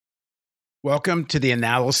Welcome to the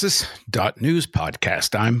theAnalysis.news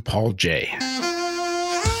podcast. I'm Paul J.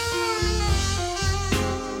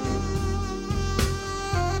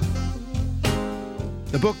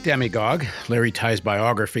 The book Demagogue, Larry Tye's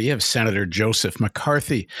biography of Senator Joseph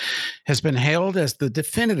McCarthy, has been hailed as the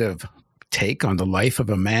definitive take on the life of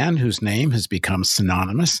a man whose name has become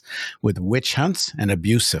synonymous with witch hunts and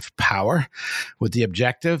abuse of power, with the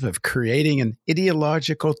objective of creating an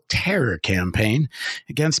ideological terror campaign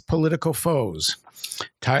against political foes.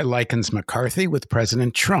 Tye likens McCarthy with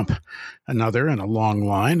President Trump, another in a long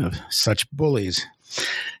line of such bullies.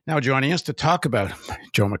 Now joining us to talk about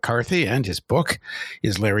Joe McCarthy and his book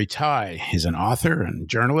is Larry Tye. He's an author and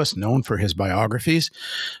journalist known for his biographies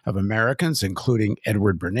of Americans, including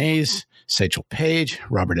Edward Bernays, Satchel Paige,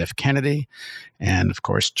 Robert F. Kennedy, and, of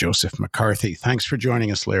course, Joseph McCarthy. Thanks for joining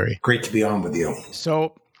us, Larry. Great to be on with you.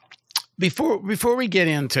 So before we get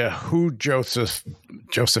into who Joseph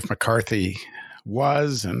McCarthy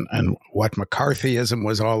was and what McCarthyism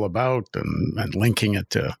was all about and linking it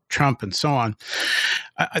to Trump and so on,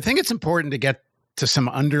 I think it's important to get to some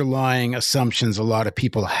underlying assumptions a lot of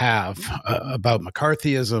people have about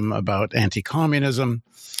McCarthyism, about anti-communism.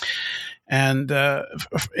 And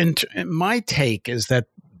my take is that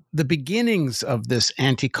the beginnings of this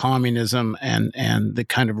anti-communism and the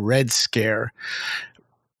kind of Red Scare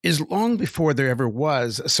is long before there ever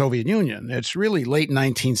was a Soviet Union. It's really late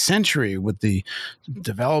 19th century with the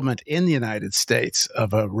development in the United States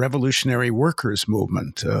of a revolutionary workers'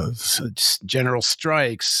 movement, general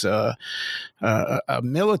strikes, a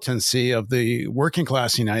militancy of the working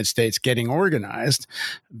class United States getting organized,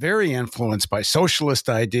 very influenced by socialist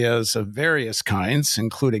ideas of various kinds,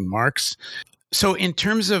 including Marx. So in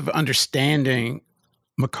terms of understanding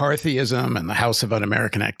McCarthyism and the House of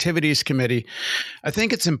Un-American Activities Committee, I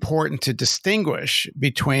think it's important to distinguish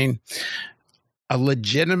between a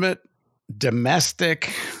legitimate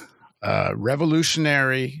domestic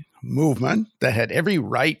revolutionary movement that had every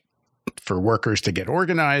right for workers to get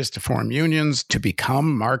organized, to form unions, to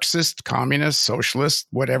become Marxist, communist, socialist,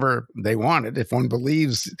 whatever they wanted. If one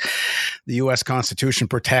believes the U.S. Constitution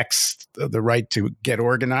protects the right to get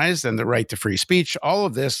organized and the right to free speech, all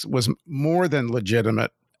of this was more than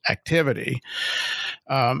legitimate activity,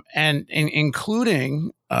 and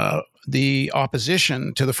including the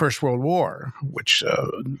opposition to the First World War, which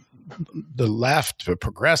the left, the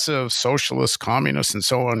progressive, socialists, communists, and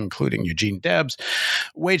so on, including Eugene Debs,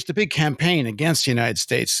 waged a big campaign against the United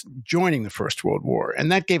States joining the First World War. And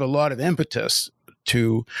that gave a lot of impetus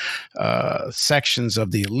to sections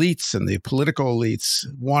of the elites and the political elites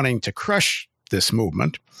wanting to crush this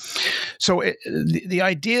movement. So the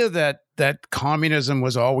idea that communism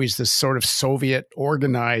was always this sort of Soviet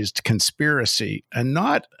organized conspiracy and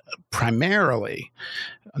not only,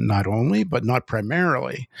 but not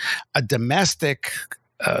primarily, a domestic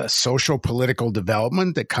social political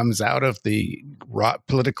development that comes out of the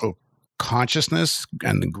political consciousness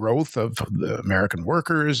and the growth of the American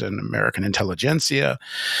workers and American intelligentsia.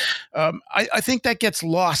 I think that gets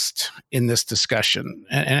lost in this discussion.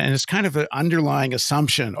 And it's kind of an underlying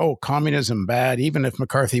assumption, communism bad. Even if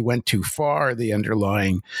McCarthy went too far, the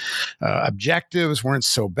underlying objectives weren't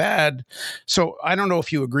so bad. So I don't know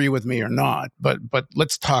if you agree with me or not, but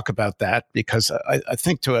let's talk about that, because I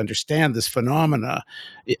think to understand this phenomena,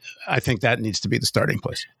 I think that needs to be the starting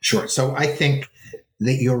place. Sure. So I think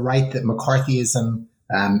that you're right that McCarthyism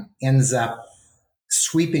ends up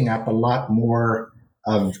sweeping up a lot more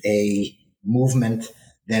of a movement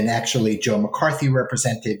than actually Joe McCarthy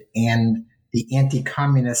represented, and the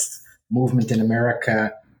anti-communist movement in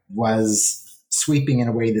America was sweeping in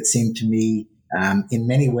a way that seemed to me, in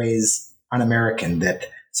many ways, un-American.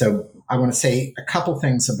 So I want to say a couple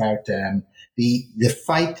things about the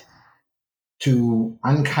fight to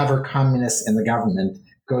uncover communists in the government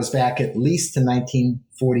goes back at least to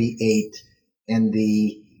 1948 and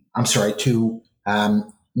to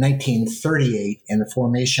 1938 and the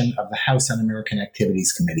formation of the House Un-American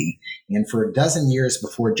Activities Committee. And for a dozen years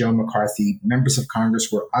before Joe McCarthy, members of Congress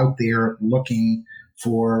were out there looking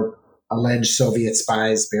for alleged Soviet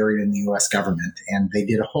spies buried in the U.S. government. And they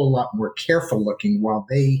did a whole lot more careful looking while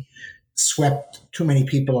they swept too many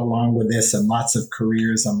people along with this, and lots of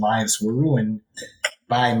careers and lives were ruined.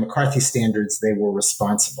 By McCarthy standards, they were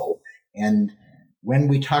responsible. And when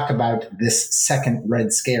we talk about this second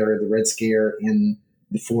Red Scare, the Red Scare in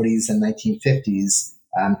the 40s and 1950s,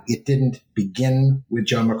 it didn't begin with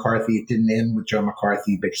Joe McCarthy. It didn't end with Joe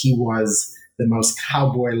McCarthy, but he was the most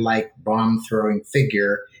cowboy-like bomb-throwing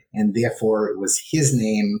figure, and therefore it was his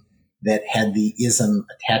name that had the ism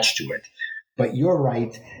attached to it. But you're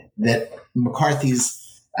right that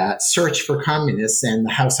McCarthy's Search for Communists and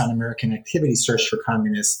the House Un-American Activities Search for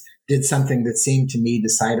Communists did something that seemed to me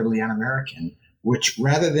decidedly un-American, which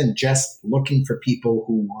rather than just looking for people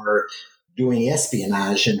who were doing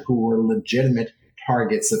espionage and who were legitimate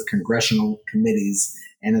targets of congressional committees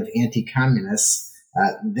and of anti-communists,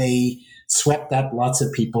 they swept up lots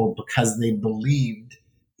of people because they believed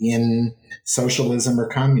in socialism or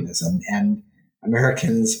communism. And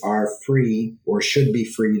Americans are free, or should be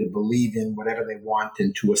free, to believe in whatever they want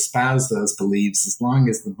and to espouse those beliefs, as long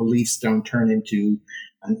as the beliefs don't turn into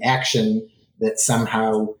an action that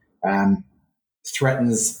somehow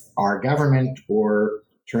threatens our government or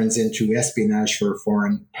turns into espionage for a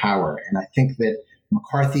foreign power. And I think that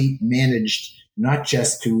McCarthy managed not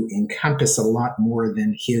just to encompass a lot more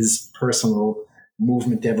than his personal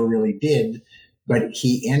movement ever really did, but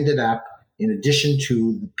he ended up, in addition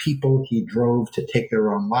to the people he drove to take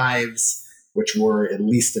their own lives, which were at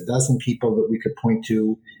least a dozen people that we could point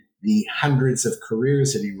to, the hundreds of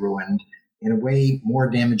careers that he ruined, in a way more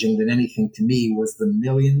damaging than anything to me was the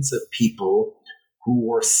millions of people who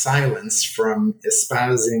were silenced from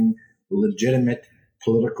espousing legitimate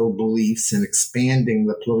political beliefs and expanding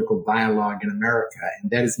the political dialogue in America. And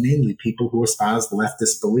that is mainly people who espouse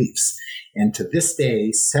leftist beliefs. And to this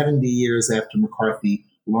day, 70 years after McCarthy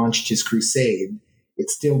launched his crusade, it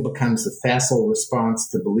still becomes a facile response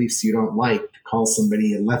to beliefs you don't like to call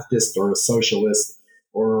somebody a leftist or a socialist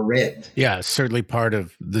or a red. Yeah, it's certainly part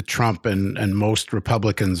of the Trump and most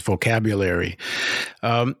Republicans' vocabulary.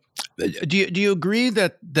 Do you agree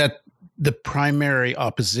that the primary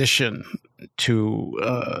opposition to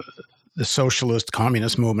the socialist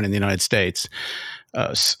communist movement in the United States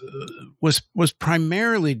was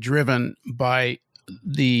primarily driven by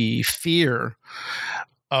the fear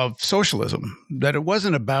of socialism, that it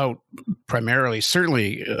wasn't about primarily,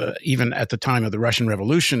 certainly even at the time of the Russian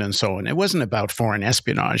Revolution and so on, it wasn't about foreign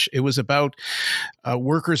espionage. It was about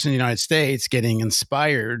workers in the United States getting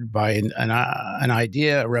inspired by an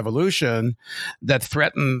idea, a revolution that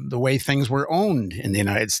threatened the way things were owned in the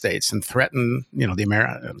United States and threatened,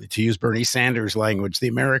 to use Bernie Sanders' language, the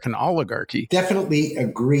American oligarchy. Definitely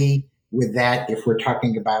agree with that if we're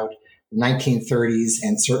talking about the 1930s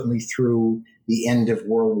and certainly through the end of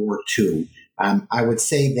World War II. I would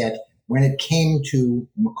say that when it came to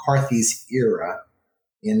McCarthy's era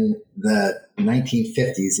in the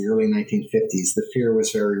 1950s, the early 1950s, the fear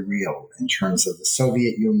was very real in terms of the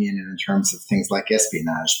Soviet Union and in terms of things like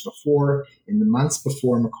espionage. In the months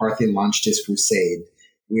before McCarthy launched his crusade,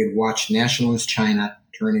 we had watched nationalist China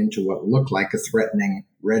turn into what looked like a threatening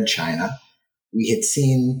red China. We had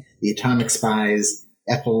seen the atomic spies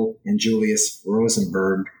Ethel and Julius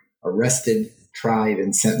Rosenberg arrested, tried,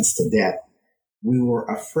 and sentenced to death. We were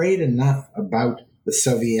afraid enough about the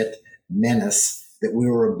Soviet menace that we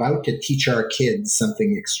were about to teach our kids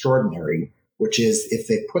something extraordinary, which is if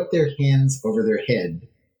they put their hands over their head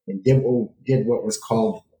and did what was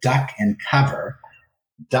called duck and cover,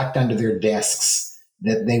 ducked under their desks,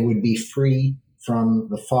 that they would be free from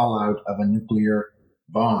the fallout of a nuclear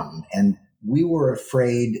bomb. And we were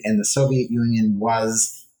afraid, and the Soviet Union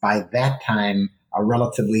was, by that time, a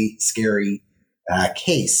relatively scary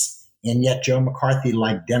case. And yet Joe McCarthy,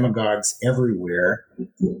 like demagogues everywhere,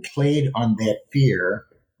 played on that fear,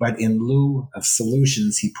 but in lieu of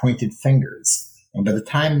solutions, he pointed fingers. And by the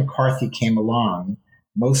time McCarthy came along,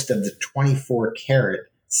 most of the 24-carat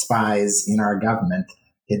spies in our government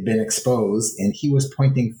had been exposed, and he was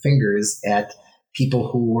pointing fingers at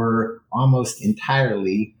people who were almost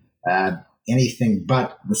entirely anything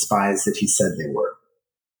but the spies that he said they were.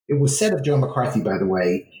 It was said of Joe McCarthy, by the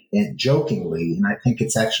way, and jokingly, and I think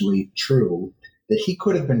it's actually true, that he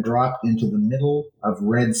could have been dropped into the middle of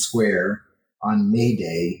Red Square on May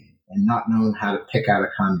Day and not known how to pick out a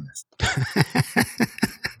communist.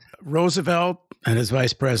 Roosevelt and his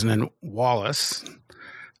vice president Wallace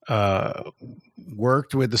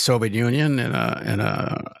worked with the Soviet Union in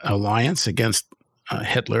a alliance against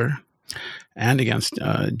Hitler and against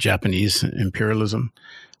Japanese imperialism.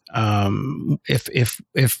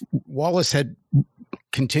 If Wallace had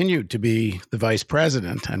continued to be the vice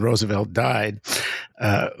president and Roosevelt died,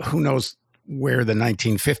 who knows where the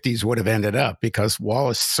 1950s would have ended up, because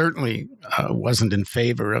Wallace certainly wasn't in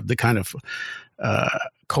favor of the kind of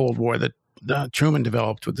Cold War that Truman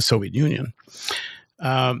developed with the Soviet Union.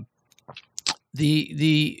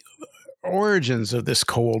 The origins of this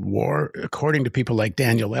Cold War, according to people like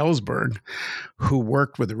Daniel Ellsberg, who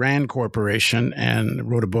worked with the Rand Corporation and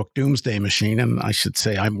wrote a book, Doomsday Machine, and I should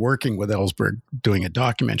say I'm working with Ellsberg doing a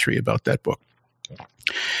documentary about that book.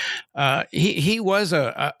 He was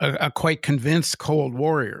a quite convinced Cold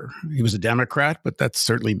Warrior. He was a Democrat, but that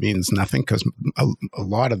certainly means nothing because a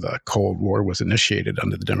lot of the Cold War was initiated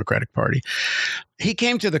under the Democratic Party. He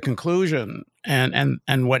came to the conclusion, and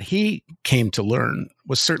what he came to learn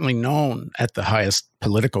was certainly known at the highest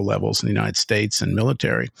political levels in the United States and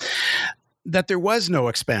military, that there was no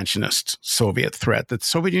expansionist Soviet threat, that the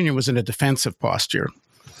Soviet Union was in a defensive posture,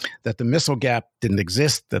 that the missile gap didn't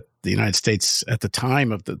exist, that the United States at the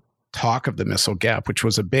time of the talk of the missile gap, which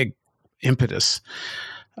was a big impetus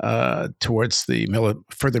towards the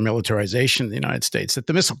further militarization of the United States, that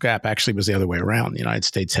the missile gap actually was the other way around. The United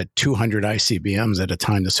States had 200 ICBMs at a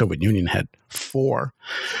time the Soviet Union had 4.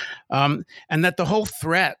 And that the whole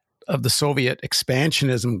threat of the Soviet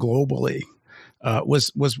expansionism globally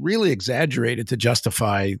was really exaggerated to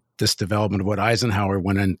justify this development of what Eisenhower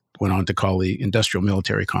went on to call the industrial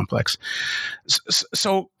military complex.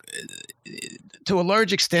 So, to a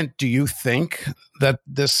large extent, do you think that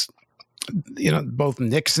this, both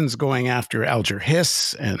Nixon's going after Alger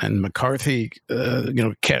Hiss and McCarthy,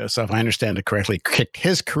 so if I understand it correctly, kicked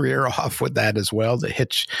his career off with that as well, the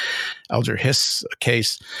Alger Hiss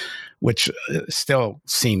case, which still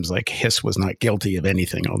seems like Hiss was not guilty of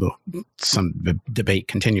anything, although some debate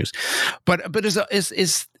continues. But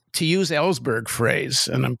is to use Ellsberg's phrase,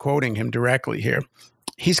 and I'm quoting him directly here,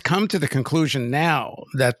 he's come to the conclusion now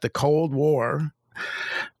that the Cold War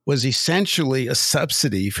was essentially a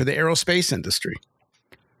subsidy for the aerospace industry.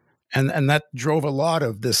 And that drove a lot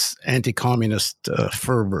of this anti-communist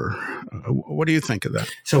fervor. What do you think of that?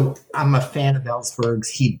 So I'm a fan of Ellsberg's.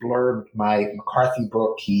 He blurbed my McCarthy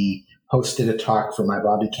book. He hosted a talk for my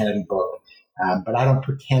Bobby Kennedy book. But I don't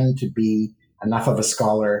pretend to be enough of a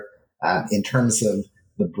scholar in terms of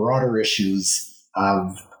the broader issues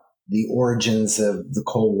of the origins of the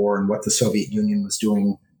Cold War and what the Soviet Union was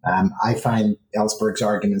doing. I find Ellsberg's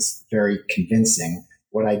arguments very convincing.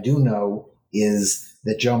 What I do know is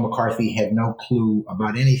that Joe McCarthy had no clue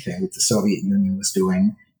about anything that the Soviet Union was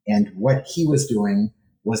doing. And what he was doing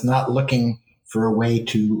was not looking for a way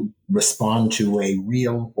to respond to a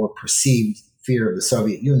real or perceived fear of the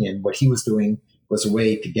Soviet Union. What he was doing was a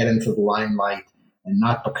way to get into the limelight and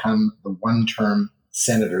not become the one-term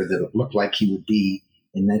senator that it looked like he would be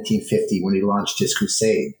in 1950 when he launched his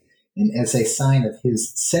crusade. And as a sign of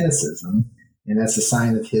his cynicism and as a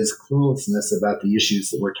sign of his cluelessness about the issues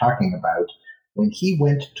that we're talking about, when he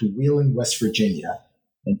went to Wheeling, West Virginia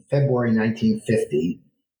in February 1950,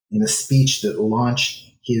 in a speech that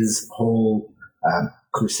launched his whole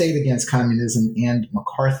crusade against communism and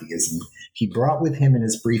McCarthyism, he brought with him in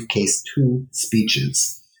his briefcase 2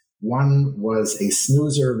 speeches. One was a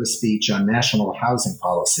snoozer of a speech on national housing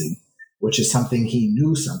policy, which is something he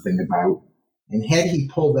knew something about. And had he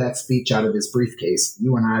pulled that speech out of his briefcase,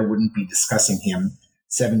 you and I wouldn't be discussing him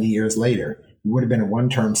 70 years later. He would have been a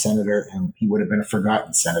one-term senator, and he would have been a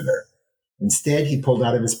forgotten senator. Instead, he pulled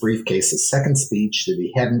out of his briefcase a second speech that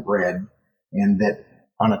he hadn't read, and that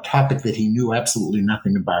on a topic that he knew absolutely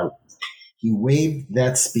nothing about. He waved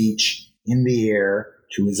that speech in the air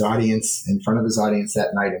to his audience, in front of his audience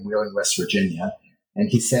that night in Wheeling, West Virginia. And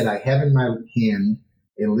he said, "I have in my hand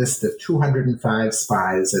a list of 205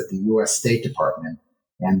 spies at the U.S. State Department,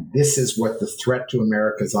 and this is what the threat to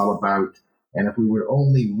America is all about. And if we would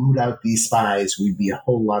only root out these spies, we'd be a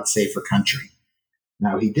whole lot safer country."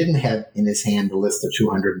 Now, he didn't have in his hand a list of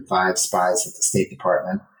 205 spies at the State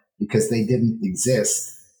Department because they didn't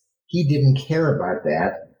exist. He didn't care about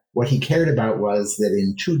that. What he cared about was that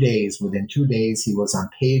within 2 days, he was on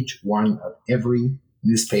page 1 of every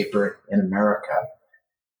newspaper in America.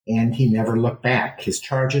 And he never looked back. His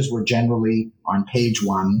charges were generally on page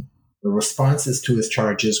 1. The responses to his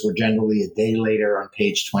charges were generally a day later on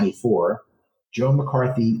page 24. Joe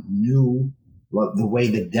McCarthy knew the way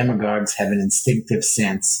that demagogues have an instinctive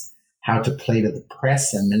sense how to play to the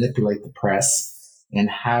press and manipulate the press and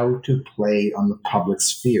how to play on the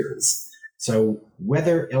public's fears. So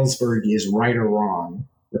whether Ellsberg is right or wrong,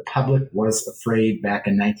 the public was afraid back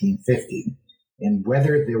in 1950. And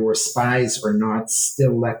whether there were spies or not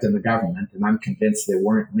still left in the government, and I'm convinced there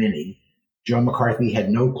weren't many, Joe McCarthy had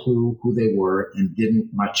no clue who they were and didn't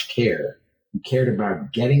much care. He cared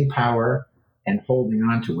about getting power and holding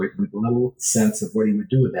on to it with little sense of what he would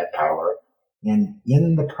do with that power. And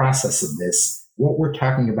in the process of this, what we're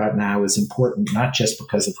talking about now is important not just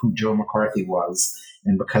because of who Joe McCarthy was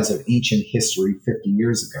and because of ancient history 50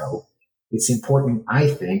 years ago. It's important, I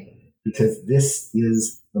think, because this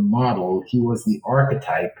is the model. He was the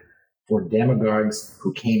archetype for demagogues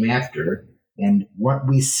who came after. And what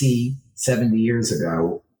we see 70 years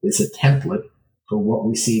ago is a template for what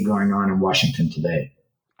we see going on in Washington today.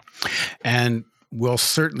 And we'll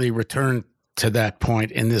certainly return to that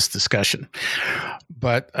point in this discussion.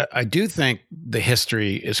 But I do think the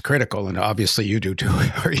history is critical, and obviously you do too,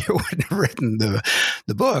 or you wouldn't have written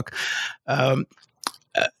the book.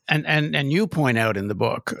 And you point out in the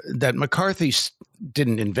book that McCarthy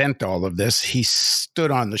didn't invent all of this. He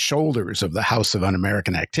stood on the shoulders of the House of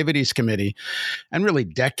Un-American Activities Committee and really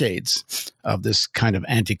decades of this kind of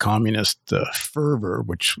anti-communist fervor,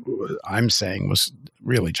 which I'm saying was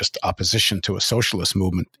really just opposition to a socialist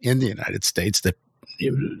movement in the United States, that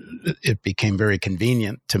it became very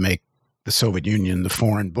convenient to make the Soviet Union the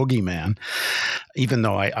foreign boogeyman, even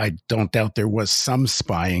though I don't doubt there was some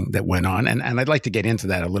spying that went on. And I'd like to get into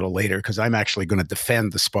that a little later, because I'm actually going to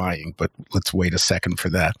defend the spying, but let's wait a second for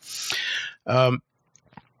that.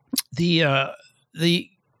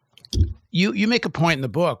 You make a point in the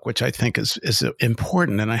book, which I think is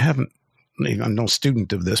important, and I'm no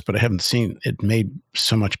student of this, but I haven't seen it made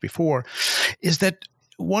so much before, is that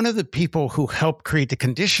one of the people who helped create the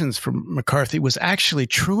conditions for McCarthy was actually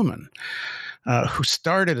Truman, who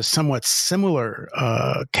started a somewhat similar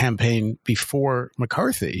campaign before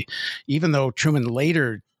McCarthy, even though Truman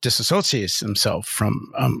later disassociates himself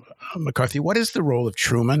from McCarthy. What is the role of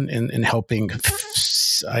Truman in helping,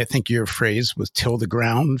 I think your phrase was, till the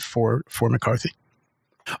ground for McCarthy?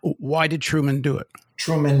 Why did Truman do it?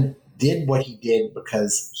 Truman did what he did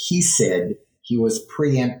because he said he was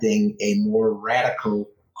preempting a more radical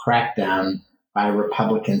crackdown by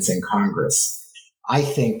Republicans in Congress. I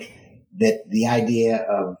think that the idea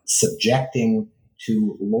of subjecting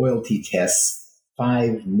to loyalty tests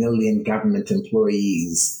 5 million government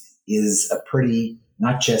employees is a pretty,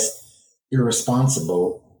 not just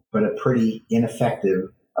irresponsible, but a pretty ineffective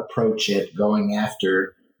approach at going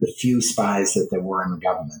after the few spies that there were in the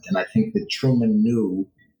government. And I think that Truman knew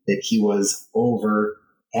that he was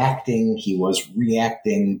overacting, he was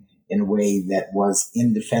reacting in a way that was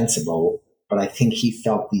indefensible, but I think he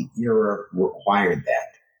felt the era required that.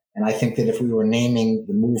 And I think that if we were naming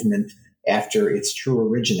the movement after its true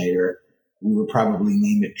originator, we would probably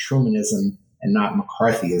name it Trumanism and not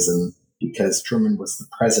McCarthyism, because Truman was the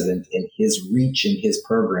president and his reach in his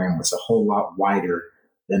program was a whole lot wider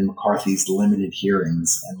than McCarthy's limited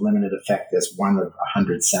hearings and limited effect as one of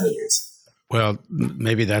 100 senators. Well,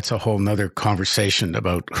 maybe that's a whole nother conversation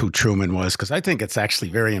about who Truman was, because I think it's actually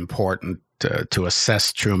very important to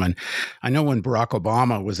assess Truman. I know when Barack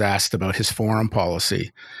Obama was asked about his foreign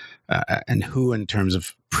policy and who, in terms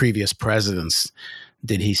of previous presidents,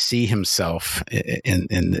 did he see himself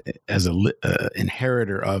as an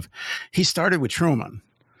inheritor of, he started with Truman.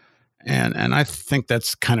 And I think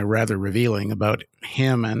that's kind of rather revealing about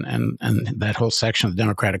him and that whole section of the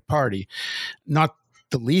Democratic Party. Not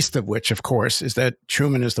the least of which, of course, is that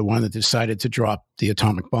Truman is the one that decided to drop the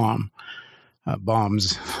atomic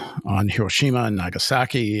bombs on Hiroshima and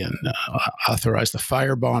Nagasaki, and authorized the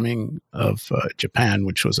firebombing of Japan,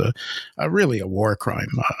 which was really a war crime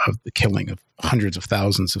of the killing of hundreds of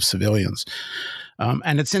thousands of civilians.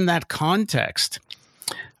 And it's in that context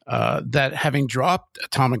that, having dropped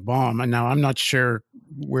atomic bomb, and now I'm not sure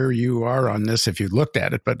where you are on this if you looked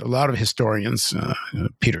at it, but a lot of historians,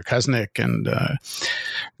 Peter Kuznick and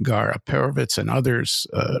Gar Perovitz and others,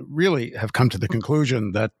 really have come to the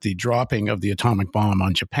conclusion that the dropping of the atomic bomb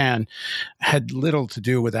on Japan had little to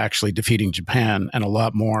do with actually defeating Japan, and a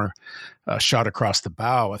lot more shot across the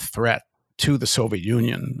bow, a threat to the Soviet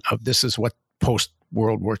Union of, this is what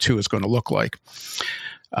post-World War II is going to look like.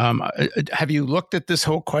 Have you looked at this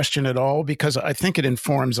whole question at all? Because I think it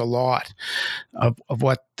informs a lot of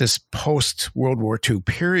what this post-World War II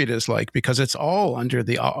period is like, because it's all under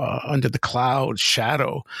the cloud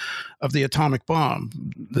shadow of the atomic bomb,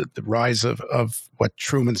 the rise of what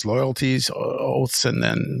Truman's loyalties, oaths, and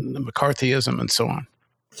then McCarthyism and so on.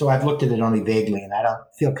 So I've looked at it only vaguely, and I don't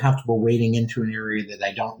feel comfortable wading into an area that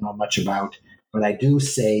I don't know much about, but I do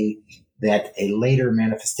say that a later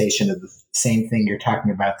manifestation of the same thing you're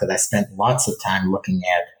talking about that I spent lots of time looking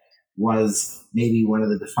at was maybe one of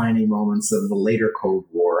the defining moments of the later Cold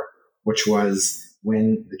War, which was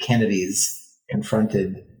when the Kennedys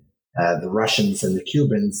confronted the Russians and the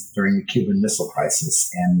Cubans during the Cuban Missile Crisis.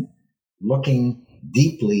 And looking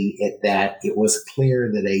deeply at that, it was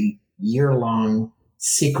clear that a year-long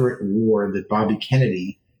secret war that Bobby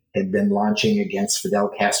Kennedy had been launching against Fidel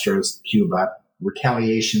Castro's Cuba,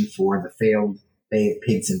 retaliation for the failed Bay of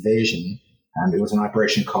Pigs invasion. There was an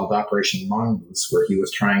operation called Operation Mongoose, where he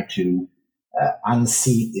was trying to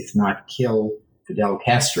unseat, if not kill, Fidel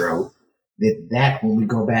Castro. That when we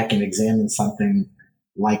go back and examine something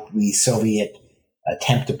like the Soviet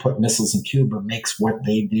attempt to put missiles in Cuba, makes what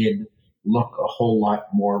they did look a whole lot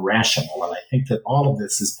more rational. And I think that all of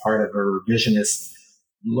this is part of a revisionist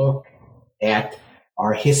look at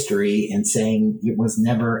our history and saying it was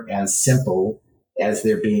never as simple as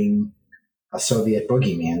there being a Soviet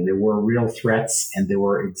boogeyman. There were real threats and there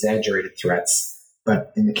were exaggerated threats.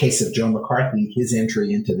 But in the case of Joe McCarthy, his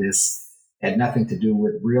entry into this had nothing to do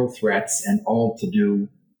with real threats and all to do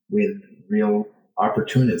with real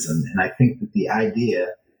opportunism. And I think that the idea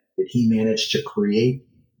that he managed to create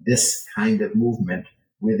this kind of movement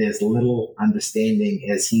with as little understanding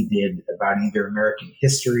as he did about either American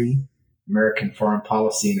history, American foreign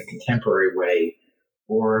policy in a contemporary way,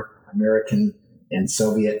 or American and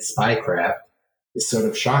Soviet spycraft is sort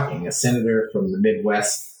of shocking. A senator from the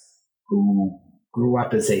Midwest who grew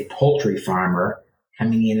up as a poultry farmer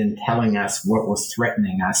coming in and telling us what was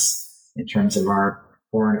threatening us in terms of our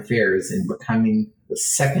foreign affairs and becoming the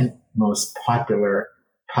second most popular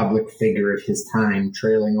public figure of his time,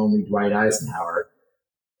 trailing only Dwight Eisenhower.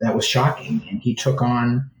 That was shocking. And he took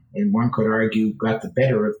on, and one could argue, got the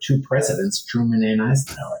better of two presidents, Truman and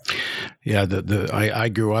Eisenhower. Yeah, I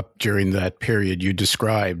grew up during that period you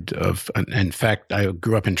described. In fact, I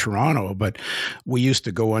grew up in Toronto, but we used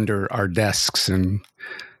to go under our desks and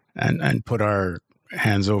put our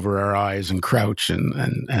hands over our eyes and crouch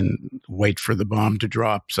and wait for the bomb to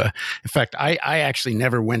drop. So, in fact, I actually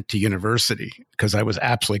never went to university because I was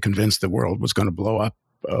absolutely convinced the world was going to blow up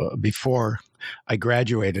before I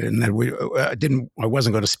graduated, and that I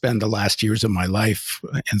wasn't going to spend the last years of my life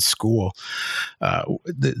in school.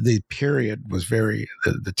 The period was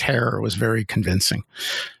the terror was very convincing,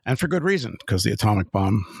 and for good reason, because the atomic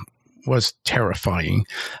bomb was terrifying.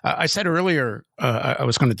 I said earlier I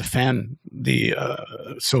was going to defend the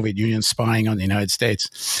Soviet Union spying on the United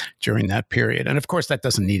States during that period. And of course, that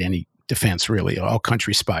doesn't need any defense, really. All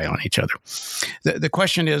countries spy on each other. The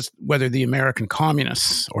question is whether the American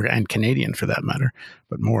communists, and Canadian for that matter,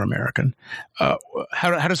 but more American,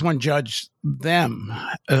 how does one judge them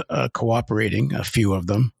cooperating, a few of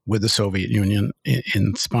them, with the Soviet Union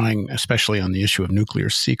in spying, especially on the issue of nuclear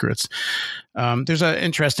secrets? There's an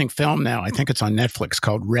interesting film now, I think it's on Netflix,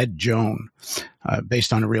 called Red Joan,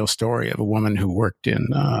 based on a real story of a woman who worked in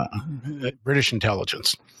British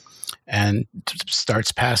intelligence and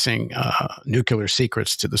starts passing nuclear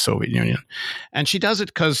secrets to the Soviet Union. And she does it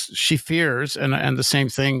because she fears, and the same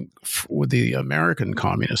thing with the American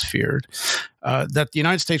communists feared, that the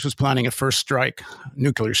United States was planning a first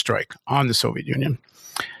nuclear strike on the Soviet Union.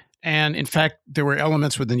 And in fact, there were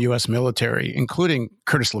elements within the U.S. military, including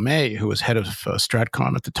Curtis LeMay, who was head of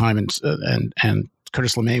Stratcom at the time, and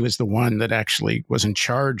Curtis LeMay was the one that actually was in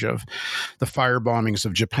charge of the firebombings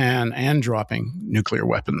of Japan and dropping nuclear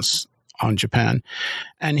weapons on Japan.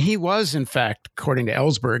 And he was, in fact, according to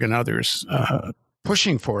Ellsberg and others,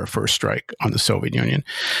 pushing for a first strike on the Soviet Union.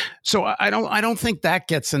 So I don't think that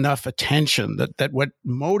gets enough attention, that what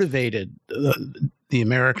motivated the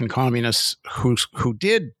American communists who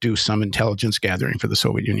did do some intelligence gathering for the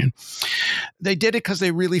Soviet Union, they did it because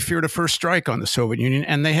they really feared a first strike on the Soviet Union,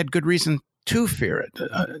 and they had good reason to fear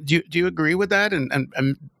it. Do you agree with that?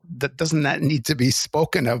 And doesn't that need to be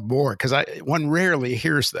spoken of more? Because one rarely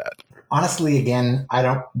hears that. Honestly, again, I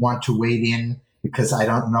don't want to wade in because I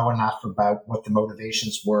don't know enough about what the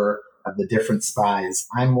motivations were of the different spies.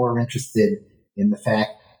 I'm more interested in the fact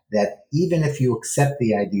that even if you accept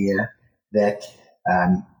the idea that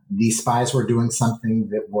these spies were doing something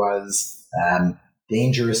that was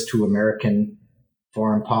dangerous to American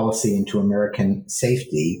foreign policy and to American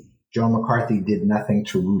safety, Joe McCarthy did nothing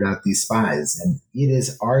to root out these spies. And it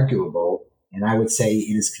is arguable, and I would say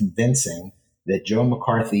it is convincing, that Joe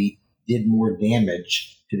McCarthy did more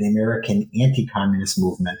damage to the American anti-communist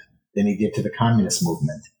movement than he did to the communist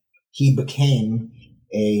movement. He became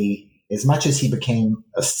as much as he became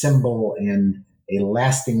a symbol and a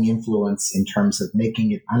lasting influence in terms of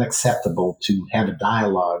making it unacceptable to have a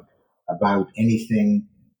dialogue about anything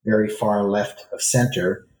very far left of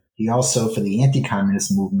center, he also, for the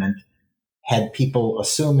anti-communist movement, had people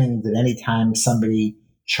assuming that anytime somebody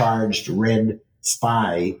charged red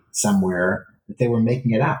spy somewhere, that they were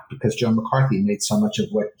making it up because Joe McCarthy made so much of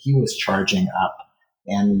what he was charging up.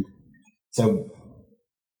 And so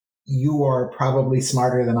you are probably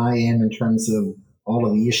smarter than I am in terms of all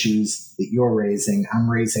of the issues that you're raising. I'm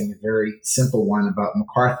raising a very simple one about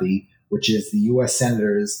McCarthy, which is the U.S.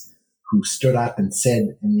 senators who stood up and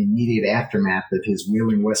said in the immediate aftermath of his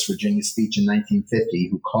Wheeling, West Virginia speech in 1950,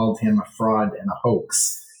 who called him a fraud and a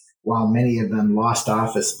hoax. While many of them lost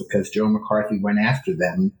office because Joe McCarthy went after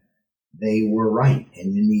them, they were right.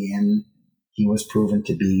 And in the end, he was proven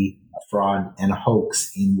to be a fraud and a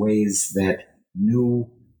hoax in ways that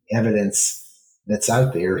new evidence that's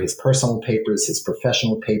out there, his personal papers, his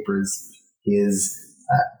professional papers, his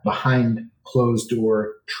behind closed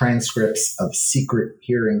door transcripts of secret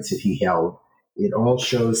hearings that he held. It all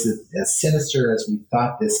shows that as sinister as we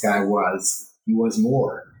thought this guy was, he was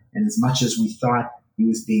more. And as much as we thought he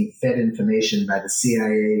was being fed information by the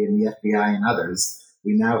CIA and the FBI and others,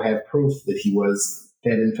 we now have proof that he was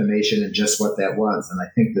fed information and just what that was. And I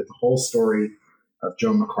think that the whole story of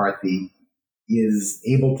Joe McCarthy is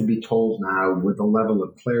able to be told now with a level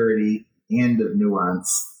of clarity and of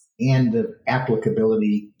nuance and of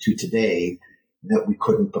applicability to today that we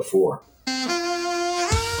couldn't before.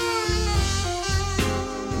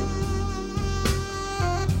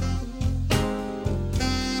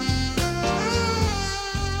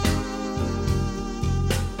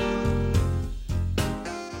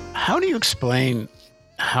 How do you explain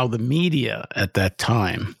how the media at that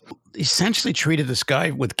time essentially treated this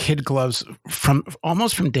guy with kid gloves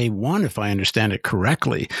from day one, if I understand it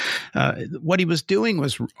correctly? What he was doing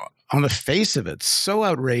was, on the face of it, so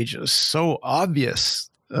outrageous, so obvious,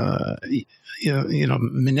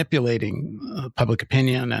 manipulating public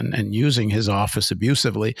opinion and using his office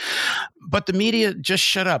abusively. But the media just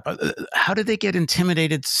shut up. How did they get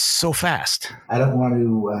intimidated so fast? I don't want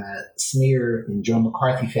to smear in Joe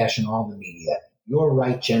McCarthy fashion all the media. You're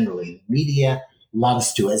right generally. The media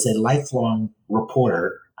loves to. As a lifelong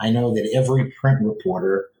reporter, I know that every print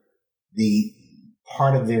reporter, the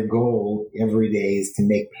part of their goal every day is to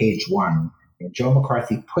make page one. And Joe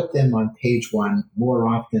McCarthy put them on page one more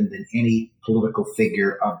often than any political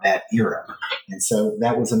figure of that era. And so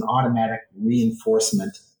that was an automatic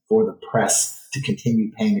reinforcement for the press to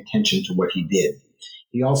continue paying attention to what he did.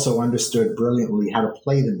 He also understood brilliantly how to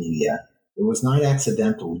play the media. It was not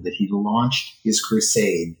accidental that he launched his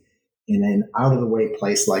crusade in an out-of-the-way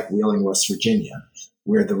place like Wheeling, West Virginia,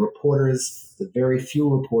 where the reporters, the very few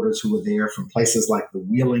reporters who were there from places like the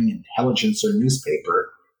Wheeling Intelligencer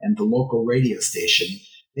newspaper and the local radio station,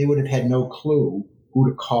 they would have had no clue who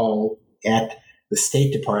to call at the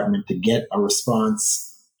State Department to get a response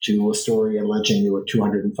to a story alleging there were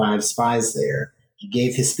 205 spies there. He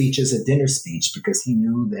gave his speech as a dinner speech because he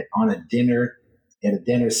knew that at a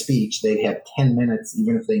dinner speech, they'd have 10 minutes,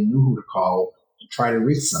 even if they knew who to call, to try to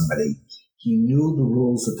reach somebody. He knew the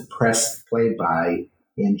rules that the press played by,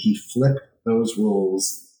 and he flipped those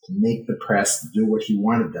rules to make the press do what he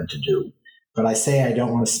wanted them to do. But I say I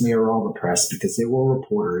don't want to smear all the press because there were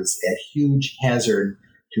reporters at huge hazard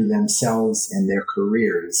to themselves and their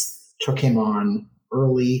careers, took him on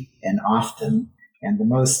early and often. And the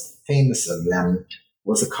most famous of them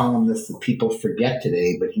was a columnist that people forget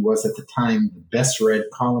today, but he was at the time the best read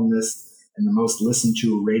columnist and the most listened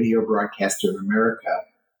to radio broadcaster in America,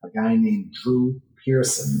 a guy named Drew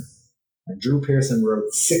Pearson. And Drew Pearson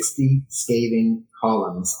wrote 60 scathing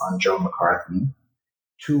columns on Joe McCarthy.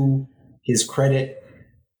 To his credit,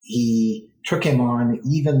 he took him on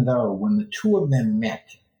even though when the two of them met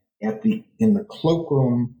in the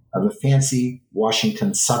cloakroom of a fancy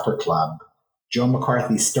Washington supper club, Joe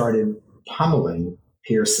McCarthy started pummeling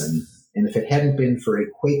Pearson. And if it hadn't been for a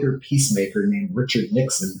Quaker peacemaker named Richard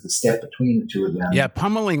Nixon who stepped between the two of them. Yeah,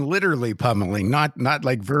 pummeling, literally pummeling, not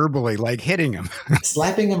like verbally, like hitting him.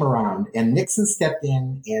 Slapping him around. And Nixon stepped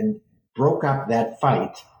in and broke up that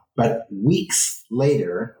fight. But weeks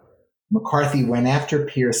later, McCarthy went after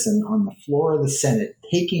Pearson on the floor of the Senate,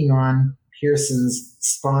 taking on Pearson's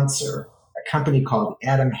sponsor, a company called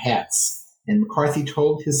Adam Hats. And McCarthy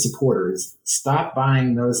told his supporters, stop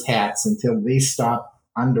buying those hats until they stop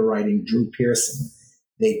underwriting Drew Pearson.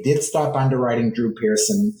 They did stop underwriting Drew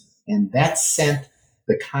Pearson, and that sent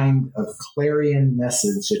the kind of clarion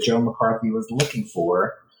message that Joe McCarthy was looking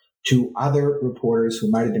for to other reporters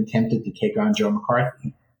who might have been tempted to take on Joe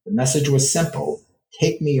McCarthy. The message was simple.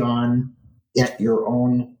 Take me on at your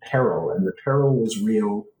own peril. And the peril was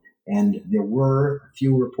real. And there were a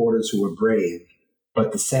few reporters who were brave.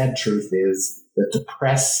 But the sad truth is that the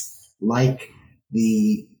press, like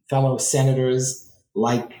the fellow senators,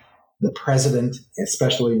 like the president,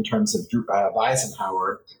 especially in terms of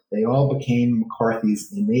Eisenhower, they all became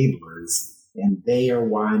McCarthy's enablers. And they are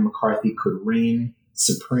why McCarthy could reign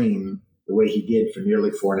supreme the way he did for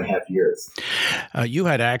nearly 4.5 years. You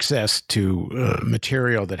had access to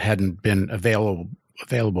material that hadn't been available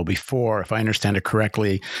before, if I understand it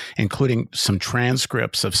correctly, including some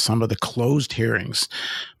transcripts of some of the closed hearings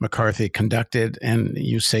McCarthy conducted. And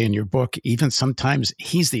you say in your book, even sometimes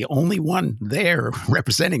he's the only one there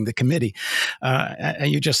representing the committee.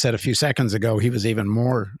 And you just said a few seconds ago, he was even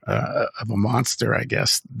more of a monster, I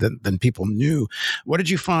guess, than people knew. What did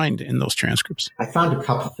you find in those transcripts? I found a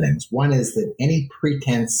couple things. One is that any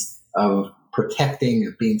pretense of protecting,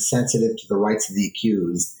 of being sensitive to the rights of the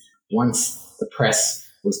accused. Once the press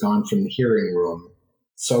was gone from the hearing room,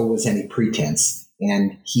 so was any pretense.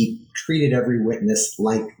 And he treated every witness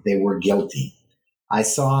like they were guilty. I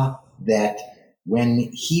saw that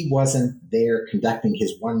when he wasn't there conducting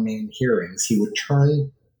his one-man hearings, he would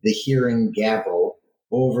turn the hearing gavel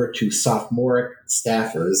over to sophomoric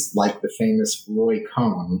staffers like the famous Roy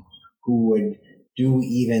Cohn, who would do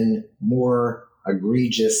even more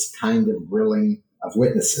egregious kind of grilling of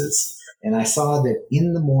witnesses. And I saw that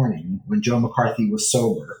in the morning, when Joe McCarthy was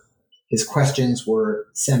sober, his questions were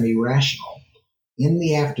semi-rational. In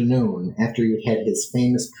the afternoon, after he had his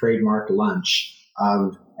famous trademark lunch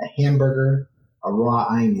of a hamburger, a raw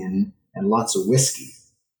onion, and lots of whiskey,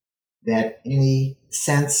 that any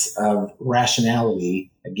sense of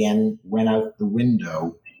rationality again went out the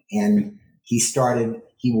window, and he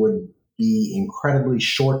would be incredibly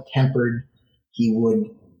short-tempered. He would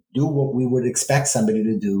do what we would expect somebody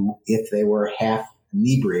to do if they were half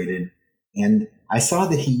inebriated. And I saw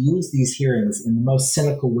that he used these hearings in the most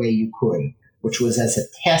cynical way you could, which was as a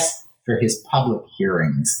test for his public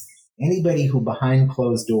hearings. Anybody who behind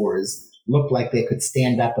closed doors looked like they could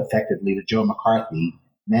stand up effectively to Joe McCarthy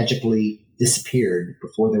magically disappeared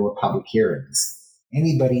before there were public hearings.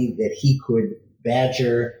 Anybody that he could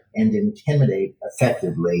badger and intimidate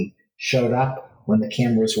effectively showed up when the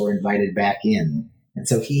cameras were invited back in. And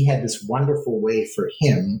so he had this wonderful way for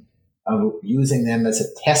him of using them as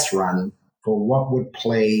a test run for what would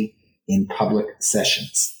play in public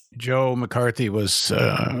sessions. Joe McCarthy was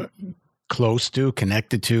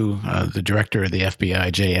connected to the director of the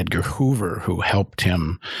FBI, J. Edgar Hoover, who helped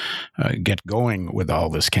him get going with all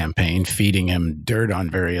this campaign, feeding him dirt on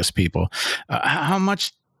various people. How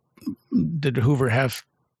much did Hoover have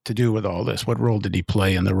to do with all this? What role did he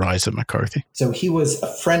play in the rise of McCarthy? So he was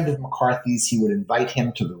a friend of McCarthy's. He would invite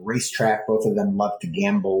him to the racetrack. Both of them loved to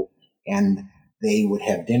gamble, and they would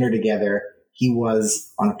have dinner together. He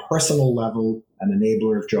was, on a personal level, an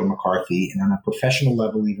enabler of Joe McCarthy, and on a professional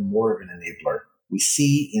level, even more of an enabler. We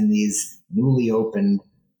see in these newly opened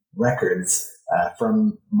records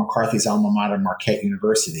from McCarthy's alma mater, Marquette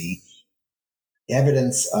University,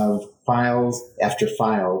 evidence of files after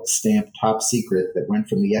file stamped top secret that went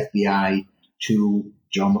from the FBI to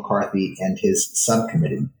Joe McCarthy and his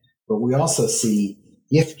subcommittee. But we also see,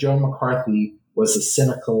 if Joe McCarthy was a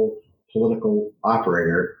cynical political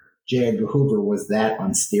operator, J. Edgar Hoover was that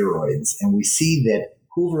on steroids. And we see that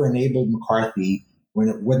Hoover enabled McCarthy when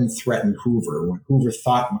it wouldn't threaten Hoover. When Hoover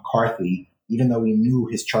thought McCarthy, even though he knew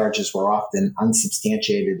his charges were often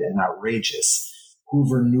unsubstantiated and outrageous,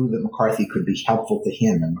 Hoover knew that McCarthy could be helpful to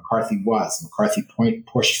him, and McCarthy was. McCarthy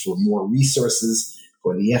pushed for more resources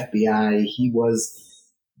for the FBI. He was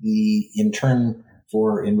in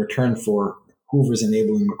return for Hoover's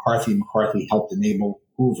enabling McCarthy, McCarthy helped enable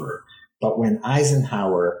Hoover. But when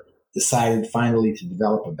Eisenhower decided finally to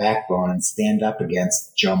develop a backbone and stand up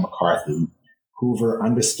against Joe McCarthy, Hoover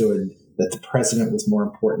understood that the president was more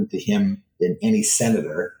important to him than any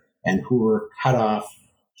senator, and Hoover cut off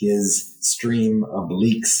his stream of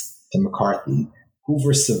leaks to McCarthy.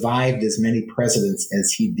 Hoover survived as many presidents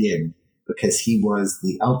as he did because he was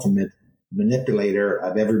the ultimate manipulator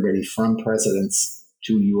of everybody from presidents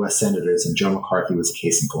to U.S. senators, and Joe McCarthy was a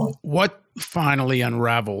case in point. What finally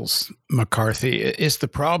unravels McCarthy is the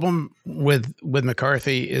problem with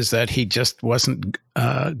McCarthy is that he just wasn't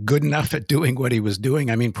good enough at doing what he was doing.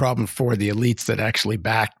 I mean, problem for the elites that actually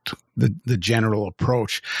backed the general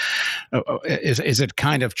approach. Is it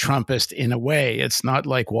kind of Trumpist in a way? It's not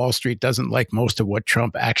like Wall Street doesn't like most of what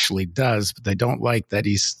Trump actually does, but they don't like that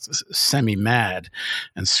he's semi-mad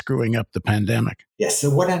and screwing up the pandemic. Yes, so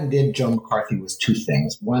what undid Joe McCarthy was two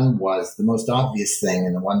things. One was the most obvious thing,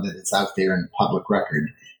 and the one that is out there in the public record,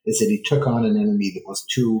 is that he took on an enemy that was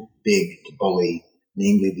too big to bully,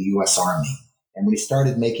 namely the U.S. Army. And when he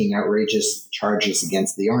started making outrageous charges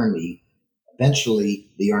against the Army, eventually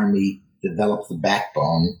the Army developed the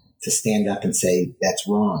backbone to stand up and say, that's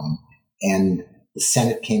wrong. And the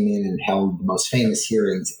Senate came in and held the most famous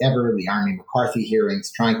hearings ever, the Army-McCarthy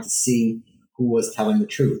hearings, trying to see who was telling the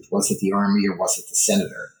truth. Was it the Army or was it the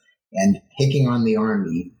senator? And taking on the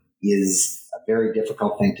Army is a very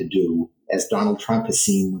difficult thing to do, as Donald Trump has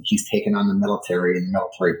seen when he's taken on the military and the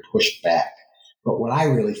military pushed back. But what I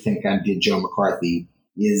really think undid Joe McCarthy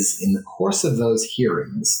is in the course of those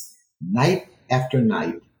hearings, night after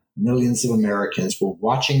night, millions of Americans were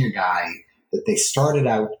watching a guy that they started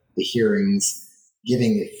out the hearings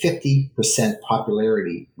giving a 50%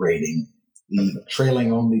 popularity rating,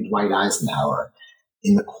 trailing only Dwight Eisenhower.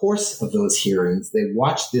 In the course of those hearings, they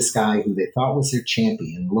watched this guy who they thought was their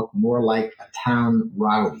champion look more like a town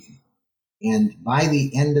rowdy. And by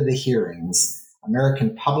the end of the hearings,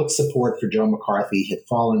 American public support for Joe McCarthy had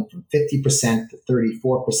fallen from 50% to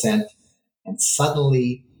 34%. And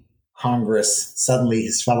suddenly, Congress, suddenly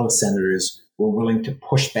his fellow senators were willing to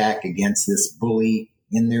push back against this bully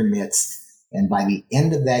in their midst. And by the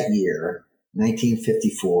end of that year,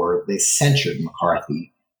 1954, they censured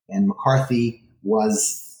McCarthy. And McCarthy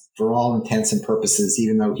was, for all intents and purposes,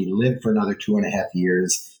 even though he lived for another 2.5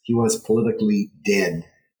 years, he was politically dead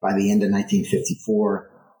by the end of 1954.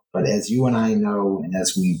 But as you and I know, and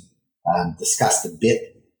as we've discussed a bit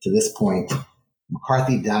to this point,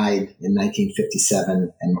 McCarthy died in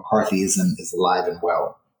 1957, and McCarthyism is alive and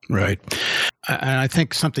well. Right. And I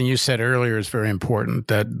think something you said earlier is very important,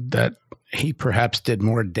 that he perhaps did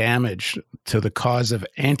more damage to the cause of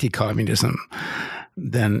anti-communism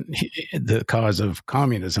than the cause of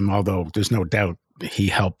communism, although there's no doubt he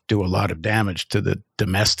helped do a lot of damage to the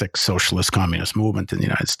domestic socialist communist movement in the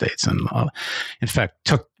United States. And in fact,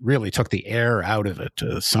 took the air out of it.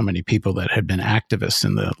 So many people that had been activists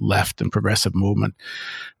in the left and progressive movement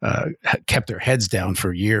kept their heads down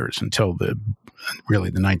for years until the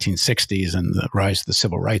 1960s and the rise of the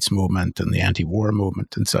civil rights movement and the anti-war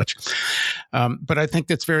movement and such. But I think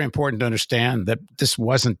that's very important to understand that this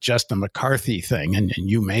wasn't just a McCarthy thing, and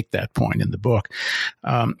you make that point in the book.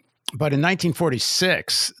 But in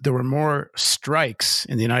 1946, there were more strikes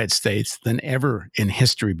in the United States than ever in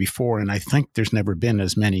history before, and I think there's never been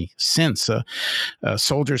as many since.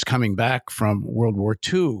 Soldiers coming back from World War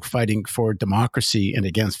II, fighting for democracy and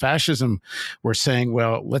against fascism, were saying,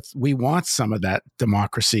 well, we want some of that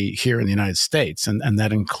democracy here in the United States, and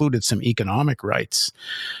that included some economic rights.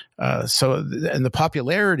 And the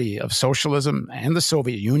popularity of socialism and the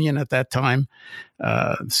Soviet Union at that time,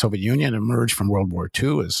 the Soviet Union emerged from World War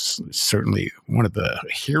II as certainly one of the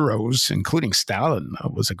heroes, including Stalin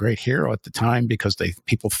was a great hero at the time because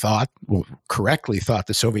people correctly thought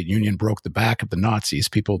the Soviet Union broke the back of the Nazis.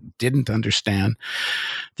 People didn't understand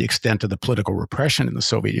the extent of the political repression in the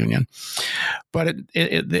Soviet Union. But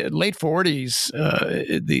in the late 40s,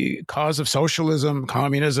 the cause of socialism,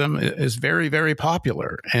 communism is very, very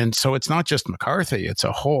popular. And so it's not just McCarthy, it's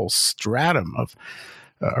a whole stratum of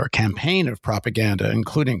or campaign of propaganda,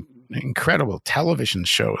 including incredible television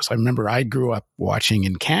shows. I remember I grew up watching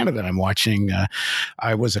in Canada.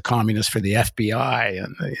 I was a communist for the FBI,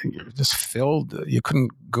 and you're just filled. You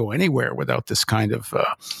couldn't go anywhere without this kind of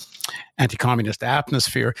anti-communist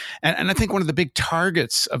atmosphere. And I think one of the big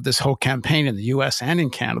targets of this whole campaign in the U.S. and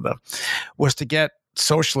in Canada was to get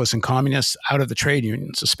socialists and communists out of the trade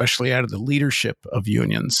unions, especially out of the leadership of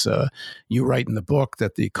unions. You write in the book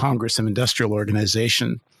that the Congress of Industrial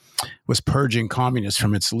Organization was purging communists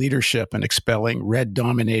from its leadership and expelling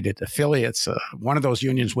red-dominated affiliates. One of those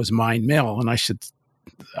unions was Mine Mill, and I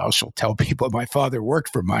shall tell people my father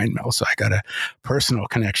worked for Mine Mill, so I got a personal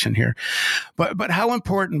connection here. But how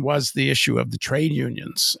important was the issue of the trade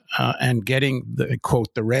unions and getting the,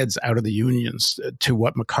 quote, the Reds out of the unions to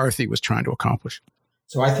what McCarthy was trying to accomplish?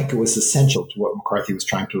 So I think it was essential to what McCarthy was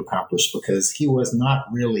trying to accomplish because he was not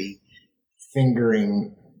really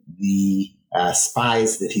fingering the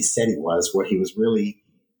spies that he said he was. What he was really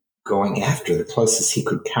going after, the closest he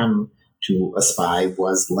could come to a spy,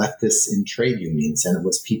 was leftists in trade unions. And it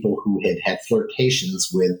was people who had had flirtations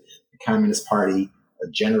with the Communist Party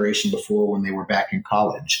a generation before when they were back in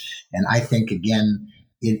college. And I think, again,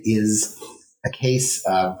 it is a case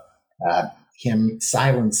of him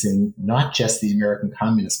silencing not just the American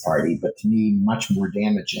Communist Party, but to me, much more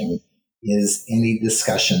damaging is any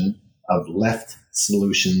discussion of left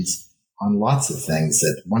solutions on lots of things.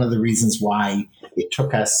 That one of the reasons why it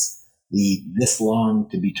took us this long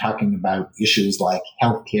to be talking about issues like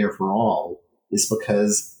healthcare for all is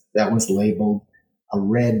because that was labeled a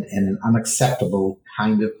red and an unacceptable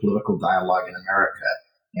kind of political dialogue in America.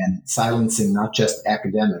 And silencing not just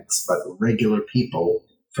academics, but regular people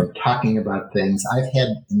from talking about things. I've had,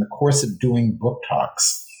 in the course of doing book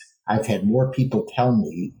talks, I've had more people tell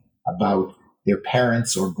me about their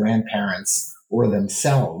parents or grandparents or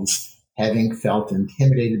themselves having felt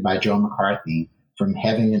intimidated by Joe McCarthy from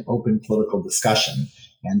having an open political discussion.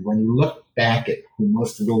 And when you look back at who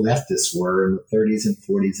most of the leftists were in the 30s and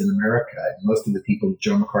 40s in America, and most of the people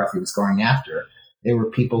Joe McCarthy was going after, they were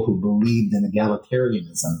people who believed in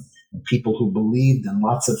egalitarianism, and people who believed in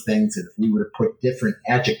lots of things that if we were to put different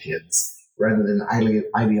adjectives rather than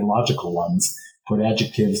ideological ones, put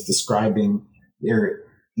adjectives describing their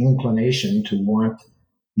inclination to want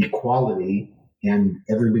equality and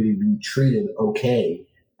everybody being treated okay,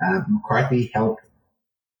 McCarthy helped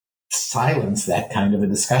silence that kind of a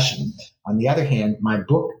discussion. On the other hand, my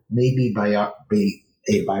book may be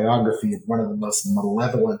a biography of one of the most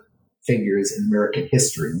malevolent figures in American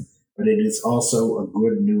history, but it is also a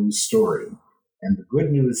good news story. And the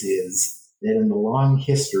good news is that in the long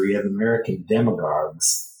history of American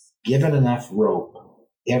demagogues, given enough rope,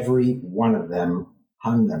 every one of them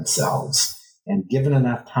hung themselves. And given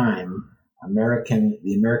enough time,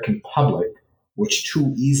 the American public, which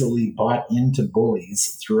too easily bought into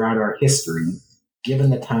bullies throughout our history, given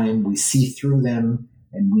the time, we see through them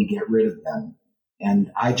and we get rid of them.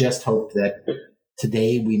 And I just hope that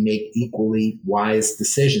today we make equally wise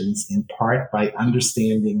decisions, in part by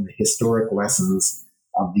understanding the historic lessons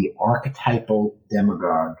of the archetypal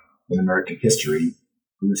demagogue in American history,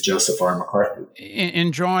 who is Joseph R. McCarthy.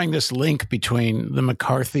 In drawing this link between the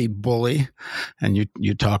McCarthy bully, and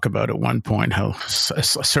you talk about at one point how a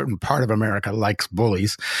certain part of America likes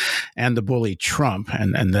bullies, and the bully Trump,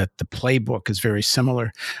 and that the playbook is very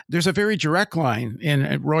similar. There's a very direct line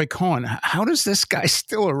in Roy Cohn. How does this guy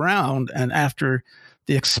still around, and after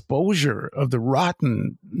the exposure of the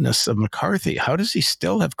rottenness of McCarthy, how does he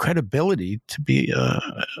still have credibility to be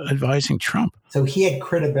advising Trump? So he had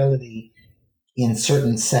credibility in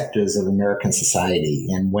certain sectors of American society.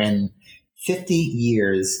 And when 50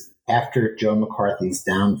 years after Joe McCarthy's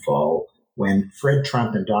downfall, when Fred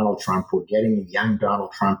Trump and Donald Trump were getting young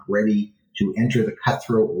Donald Trump ready to enter the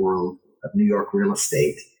cutthroat world of New York real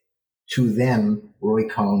estate, to them, Roy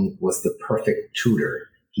Cohn was the perfect tutor.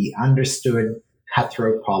 He understood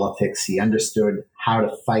cutthroat politics. He understood how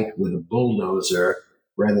to fight with a bulldozer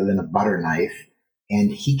rather than a butter knife.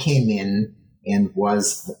 And he came in and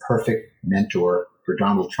was the perfect mentor for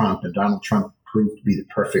Donald Trump, and Donald Trump proved to be the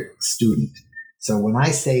perfect student. So when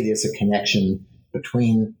I say there's a connection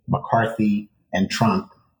between McCarthy and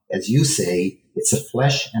Trump, as you say, it's a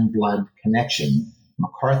flesh and blood connection.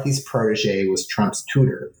 McCarthy's protege was Trump's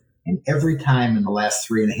tutor. And every time in the last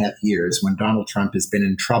 3.5 years, when Donald Trump has been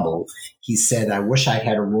in trouble, he said, I wish I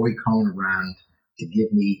had a Roy Cohn around to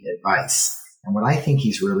give me advice. And what I think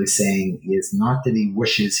he's really saying is not that he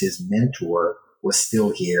wishes his mentor was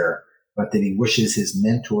still here, but that he wishes his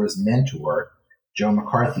mentor's mentor, Joe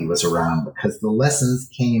McCarthy, was around, because the lessons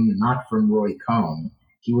came not from Roy Cohn.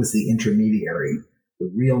 He was the intermediary.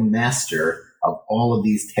 The real master of all of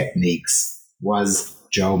these techniques was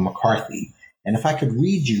Joe McCarthy. And if I could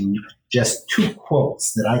read you just 2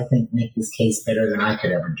 quotes that I think make this case better than I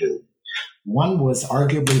could ever do. One was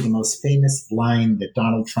arguably the most famous line that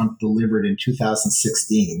Donald Trump delivered in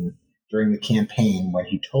 2016 during the campaign, when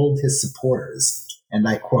he told his supporters, and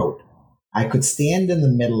I quote, I could stand in the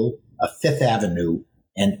middle of Fifth Avenue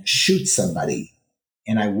and shoot somebody,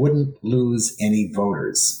 and I wouldn't lose any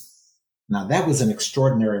voters. Now, that was an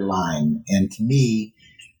extraordinary line, and to me,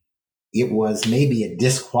 it was maybe a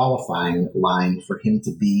disqualifying line for him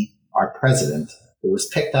to be our president. It was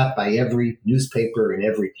picked up by every newspaper and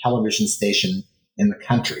every television station in the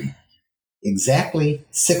country. Exactly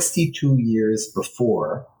 62 years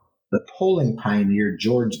before, the polling pioneer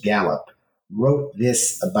George Gallup wrote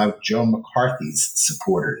this about Joe McCarthy's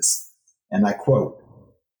supporters. And I quote,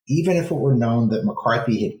 even if it were known that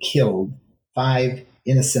McCarthy had killed 5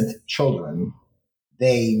 innocent children,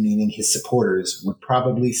 they, meaning his supporters, would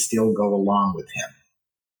probably still go along with him.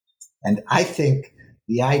 And I think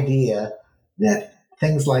the idea that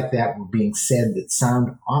things like that were being said that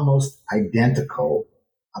sound almost identical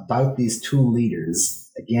about these 2 leaders,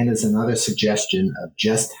 again, is another suggestion of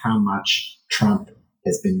just how much Trump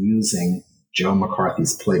has been using Joe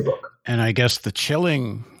McCarthy's playbook. And I guess the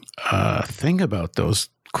chilling thing about those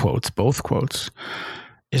quotes, both quotes,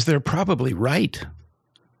 is they're probably right.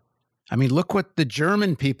 I mean, look what the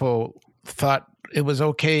German people thought it was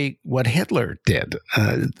okay what Hitler did.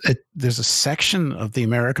 There's a section of the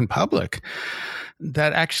American public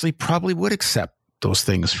that actually probably would accept those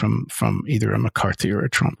things from either a McCarthy or a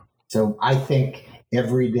Trump. So I think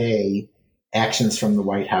every day actions from the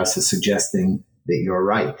White House is suggesting that you're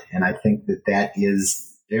right. And I think that that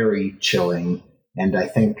is very chilling. And I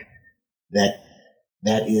think that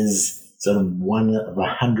that is sort of one of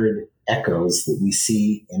 100 echoes that we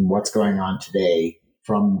see in what's going on today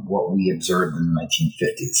from what we observed in the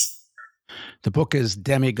 1950s. The book is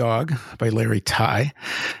Demagogue by Larry Tye.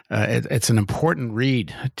 It's an important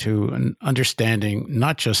read to an understanding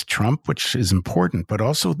not just Trump, which is important, but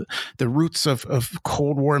also the roots of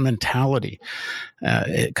Cold War mentality,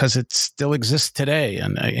 because it still exists today.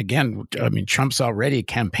 And again, I mean, Trump's already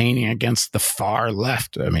campaigning against the far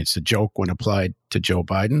left. I mean, it's a joke when applied to Joe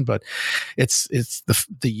Biden, but it's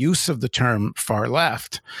the use of the term far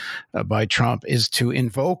left by Trump is to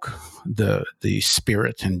invoke the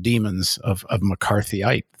spirit and demons of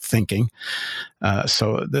McCarthyite thinking.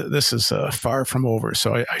 So this is far from over.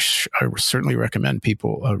 So I certainly recommend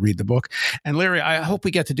people read the book. And Larry, I hope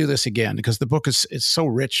we get to do this again, because the book is so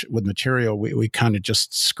rich with material. We kind of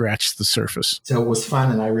just scratched the surface. So it was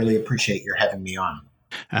fun, and I really appreciate your having me on.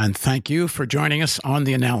 And thank you for joining us on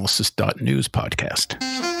the theAnalysis.news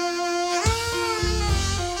podcast.